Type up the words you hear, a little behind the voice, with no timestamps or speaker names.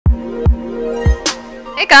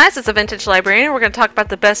Hey guys, it's a Vintage Librarian. We're going to talk about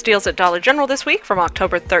the best deals at Dollar General this week from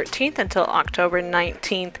October 13th until October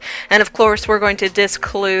 19th. And of course, we're going to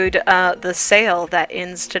disclude the sale that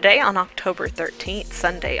ends today on October 13th,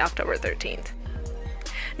 Sunday, October 13th.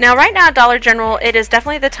 Now right now at Dollar General, it is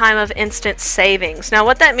definitely the time of instant savings. Now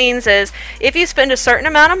what that means is if you spend a certain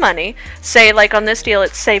amount of money, say like on this deal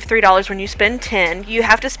it's save $3 when you spend $10, you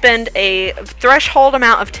have to spend a threshold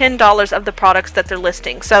amount of $10 of the products that they're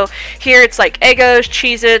listing. So here it's like Eggos,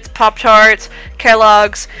 Cheez-Its, Pop-Tarts,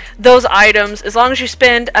 Kellogg's, those items. As long as you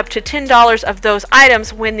spend up to $10 of those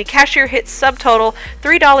items, when the cashier hits subtotal,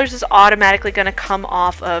 $3 is automatically going to come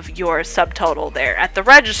off of your subtotal there at the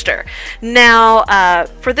register. Now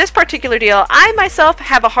for this particular deal, I myself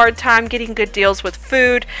have a hard time getting good deals with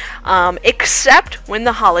food, except when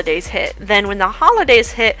the holidays hit. Then when the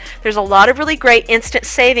holidays hit, there's a lot of really great instant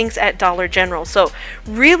savings at Dollar General. So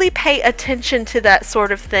really pay attention to that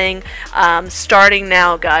sort of thing starting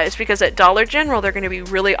now, guys, because at Dollar General, they're going to be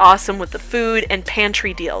really awesome with the food and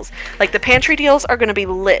pantry deals. Like the pantry deals are going to be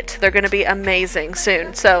lit. They're going to be amazing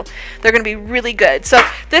soon. So they're going to be really good. So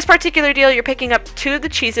this particular deal, you're picking up 2 of the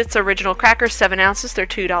Cheez-Its original crackers, 7 ounces. They're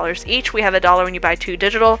 $2 each. We have $1 when you buy 2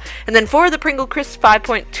 digital. And then for the Pringle Crisp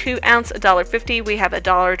 5.2 ounce, $1.50. We have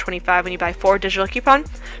 $1.25 when you buy 4 digital coupon.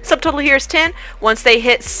 Subtotal here is 10. Once they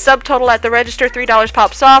hit subtotal at the register, $3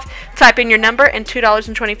 pops off. Type in your number and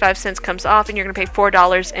 $2.25 comes off, and you're going to pay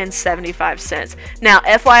 $4.75. Now,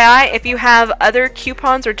 FYI, if you have other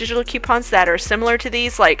coupons or digital coupons that are similar to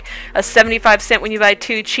these, like a 75-cent when you buy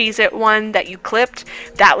 2 Cheez-It one that you clipped,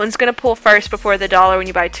 that one's going to pull first before the $1 when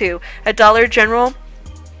you buy 2. At Dollar General,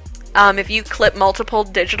 if you clip multiple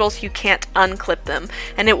digitals, you can't unclip them,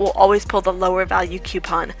 and it will always pull the lower value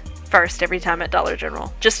coupon first every time at Dollar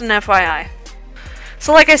General. Just an FYI.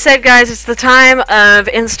 So like I said, guys, it's the time of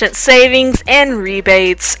instant savings and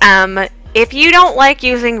rebates. If you don't like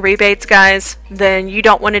using rebates, guys, then you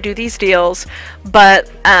don't want to do these deals. But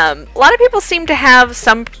a lot of people seem to have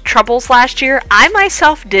some troubles last year. I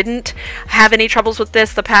myself didn't have any troubles with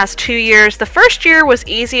this the past 2 years. The first year was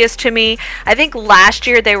easiest to me. I think last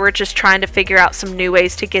year they were just trying to figure out some new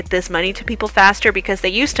ways to get this money to people faster, because they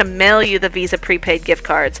used to mail you the Visa prepaid gift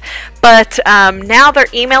cards. But now they're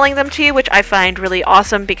emailing them to you, which I find really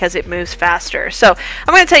awesome because it moves faster. So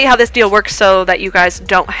I'm going to tell you how this deal works so that you guys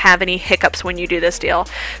don't have any hiccups when you do this deal.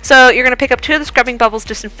 So you're going to pick up 2 of the Scrubbing Bubbles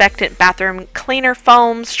Disinfectant Bathroom Cleaner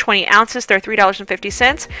Foams, 20 ounces. They're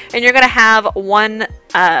 $3.50. And you're going to have 1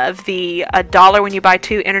 of the $1 when you buy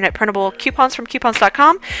 2 internet printable coupons from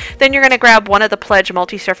coupons.com. Then you're going to grab 1 of the Pledge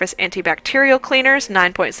Multi-Surface Antibacterial Cleaners,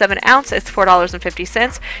 9.7 ounce. It's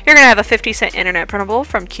 $4.50. You're going to have a 50-cent internet printable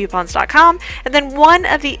from coupons.com. And then 1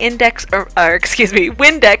 of the Windex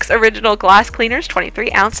Original Glass Cleaners,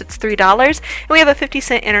 23 ounce. It's $3. And we have a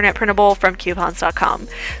 50-cent internet printable from coupons.com.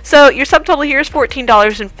 So your subtotal here is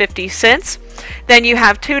 $14.50. Then you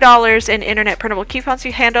have $2 in internet printable coupons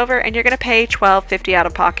you hand over, and you're going to pay $12.50 out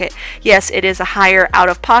of pocket. Yes, it is a higher out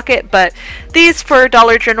of pocket, but these for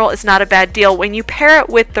Dollar General is not a bad deal. When you pair it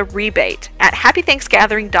with the rebate at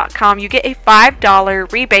happythanksgathering.com, you get a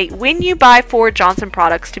 $5 rebate when you buy 4 Johnson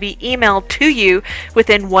products to be emailed to you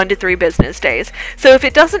within 1 to 3 business days. So if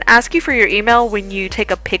it doesn't ask you for your email when you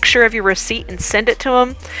take a picture of your receipt and send it to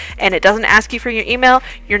them, and it doesn't ask you for your email,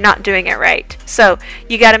 you're not doing it right. So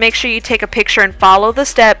you got to make sure you take a picture and follow the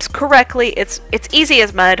steps correctly. It's easy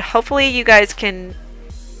as mud. Hopefully you guys can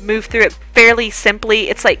move through it fairly simply.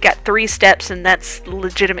 It's like got 3 steps, and that's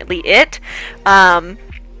legitimately it.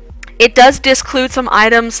 It does disclude some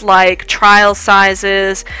items like trial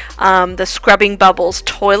sizes, the Scrubbing Bubbles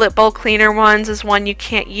toilet bowl cleaner ones is one you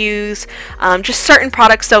can't use, just certain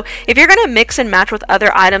products. So if you're going to mix and match with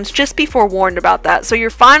other items, just be forewarned about that. So your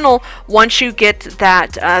final, once you get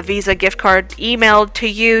that Visa gift card emailed to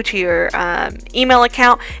you, to your email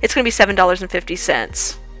account, it's going to be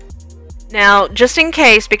 $7.50. Now, just in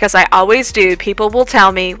case, because I always do, people will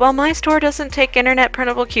tell me, well, my store doesn't take internet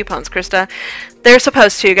printable coupons, Krista. They're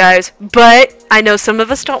supposed to, guys, but I know some of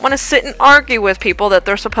us don't want to sit and argue with people that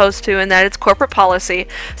they're supposed to and that it's corporate policy.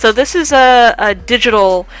 So this is a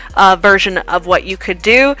digital version of what you could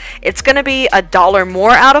do. It's going to be $1 more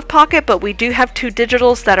out of pocket, but we do have 2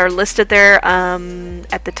 digitals that are listed there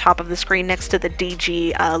at the top of the screen next to the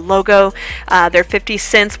DG logo. They're 50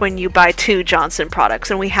 cents when you buy 2 Johnson products,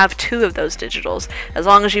 and we have 2 of those digitals, as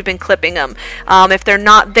long as you've been clipping them. If they're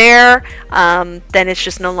not there, then it's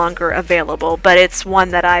just no longer available. But it's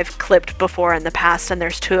one that I've clipped before in the past, and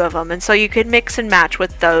there's 2 of them, and so you could mix and match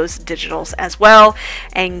with those digitals as well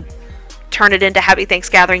and turn it into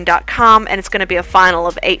happythanksgathering.com, and it's going to be a final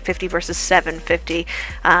of $8.50 versus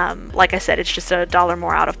 $7.50. Like I said, it's just $1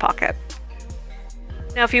 more out of pocket.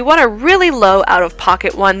 Now if you want a really low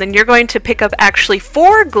out-of-pocket one, then you're going to pick up actually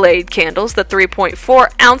 4 Glade candles, the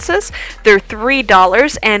 3.4 ounces. They're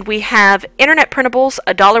 $3, and we have internet printables,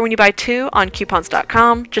 $1 when you buy 2 on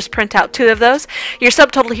coupons.com. Just print out 2 of those. Your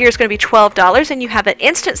subtotal here is going to be $12, and you have an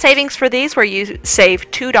instant savings for these where you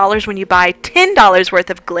save $2 when you buy $10 worth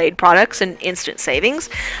of Glade products in instant savings.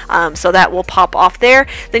 So that will pop off there.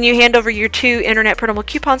 Then you hand over your 2 internet printable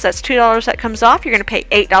coupons. That's $2 that comes off. You're going to pay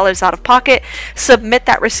 $8 out of pocket. Submit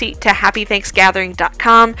that receipt to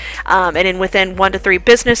happythanksgathering.com, and then within 1 to 3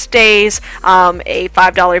 business days, a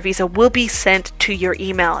 $5 Visa will be sent to your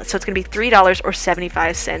email. So it's going to be $3 or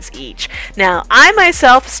 75 cents each. Now, I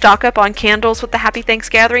myself stock up on candles with the Happy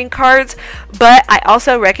Thanksgathering cards, but I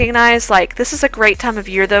also recognize like this is a great time of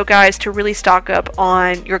year though, guys, to really stock up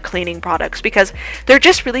on your cleaning products because they're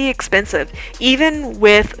just really expensive. Even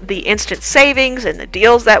with the instant savings and the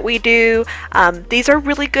deals that we do, these are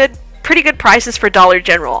really good, pretty good prices for Dollar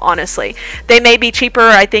General, honestly. They may be cheaper,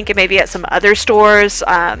 I think it may be at some other stores,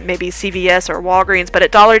 maybe CVS or Walgreens, but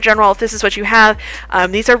at Dollar General, if this is what you have,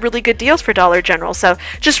 these are really good deals for Dollar General. So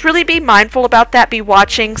just really be mindful about that, be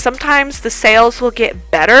watching. Sometimes the sales will get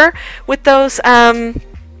better with those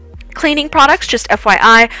cleaning products, just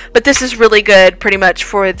FYI, but this is really good pretty much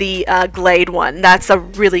for the Glade one. That's a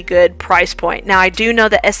really good price point. Now I do know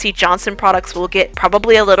that SC Johnson products will get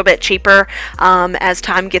probably a little bit cheaper as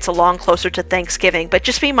time gets along closer to Thanksgiving, but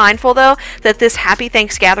just be mindful though that this Happy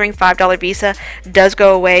Thanksgathering $5 Visa does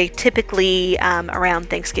go away typically around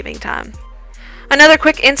Thanksgiving time. Another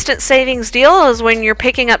quick instant savings deal is when you're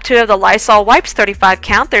picking up 2 of the Lysol wipes, 35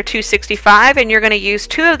 count, they're $2.65, and you're going to use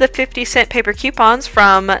 2 of the 50-cent paper coupons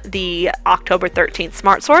from the October 13th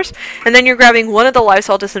Smart Source, and then you're grabbing 1 of the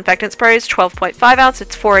Lysol disinfectant sprays, 12.5 ounce,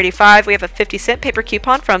 it's $4.85. We have a 50-cent paper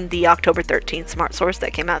coupon from the October 13th Smart Source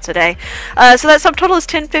that came out today. So that subtotal is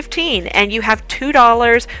 $10.15, and you have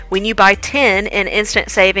 $2 when you buy 10 in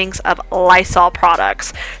instant savings of Lysol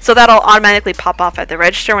products. So that'll automatically pop off at the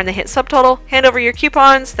register when they hit subtotal. Hand over your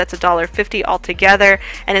coupons, that's $1.50 altogether,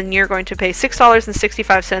 and then you're going to pay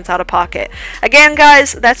 $6.65 out of pocket. Again,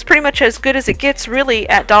 guys, that's pretty much as good as it gets really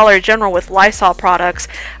at Dollar General with Lysol products,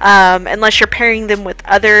 unless you're pairing them with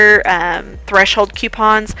other threshold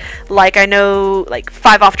coupons, like I know like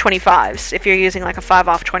 5 off 25s, if you're using like a 5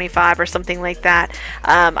 off 25 or something like that.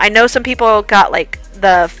 I know some people got like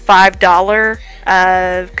the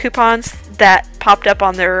 $5 coupons that popped up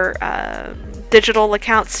on their digital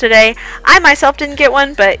accounts today. I myself didn't get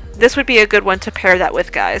one, but this would be a good one to pair that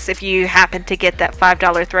with, guys, if you happen to get that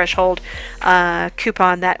 $5 threshold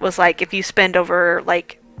coupon that was like if you spend over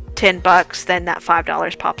like $10, then that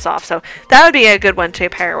 $5 pops off. So that would be a good one to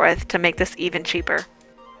pair with to make this even cheaper.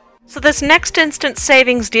 So this next instant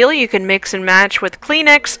savings deal you can mix and match with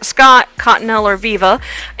Kleenex, Scott, Cottonelle, or Viva,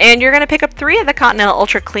 and you're going to pick up 3 of the Cottonelle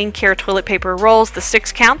Ultra Clean Care toilet paper rolls, the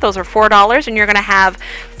 6 count, those are $4, and you're going to have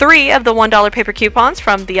 3 of the $1 paper coupons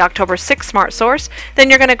from the October 6th Smart Source. Then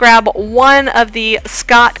you're going to grab 1 of the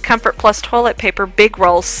Scott Comfort Plus toilet paper big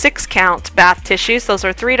rolls, 6 count bath tissues, those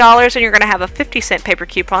are $3, and you're going to have a 50-cent paper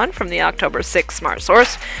coupon from the October 6th Smart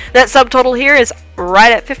Source. That subtotal here is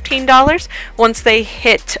right at $15. Once they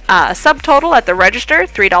hit subtotal at the register,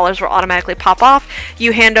 $3 will automatically pop off.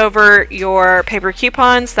 You hand over your paper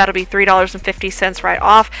coupons, that'll be $3.50 right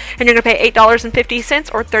off, and you're going to pay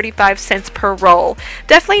 $8.50 or 35 cents per roll.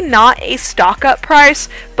 Definitely not a stock up price,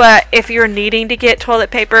 but if you're needing to get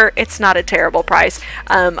toilet paper, it's not a terrible price.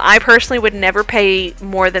 I personally would never pay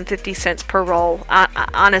more than 50 cents per roll.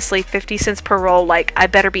 Honestly, 50 cents per roll, like I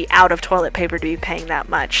better be out of toilet paper to be paying that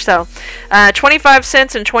much. So 25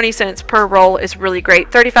 cents and 20 cents per roll is really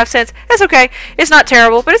great. 35 cents is okay. It's not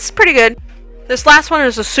terrible, but it's pretty good. This last one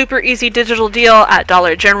is a super easy digital deal at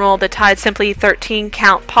Dollar General. The Tide Simply 13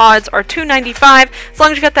 count pods are $2.95. As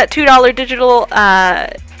long as you got that $2 digital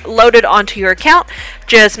loaded onto your account,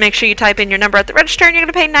 just make sure you type in your number at the register and you're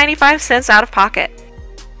going to pay 95 cents out of pocket.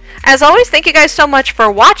 As always, thank you guys so much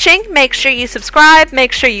for watching. Make sure you subscribe,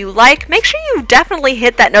 make sure you like, make sure you definitely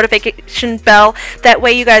hit that notification bell. That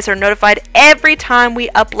way you guys are notified every time we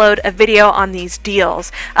upload a video on these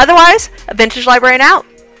deals. Otherwise, Vintage Librarian out.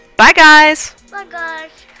 Bye guys!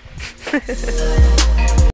 Bye guys!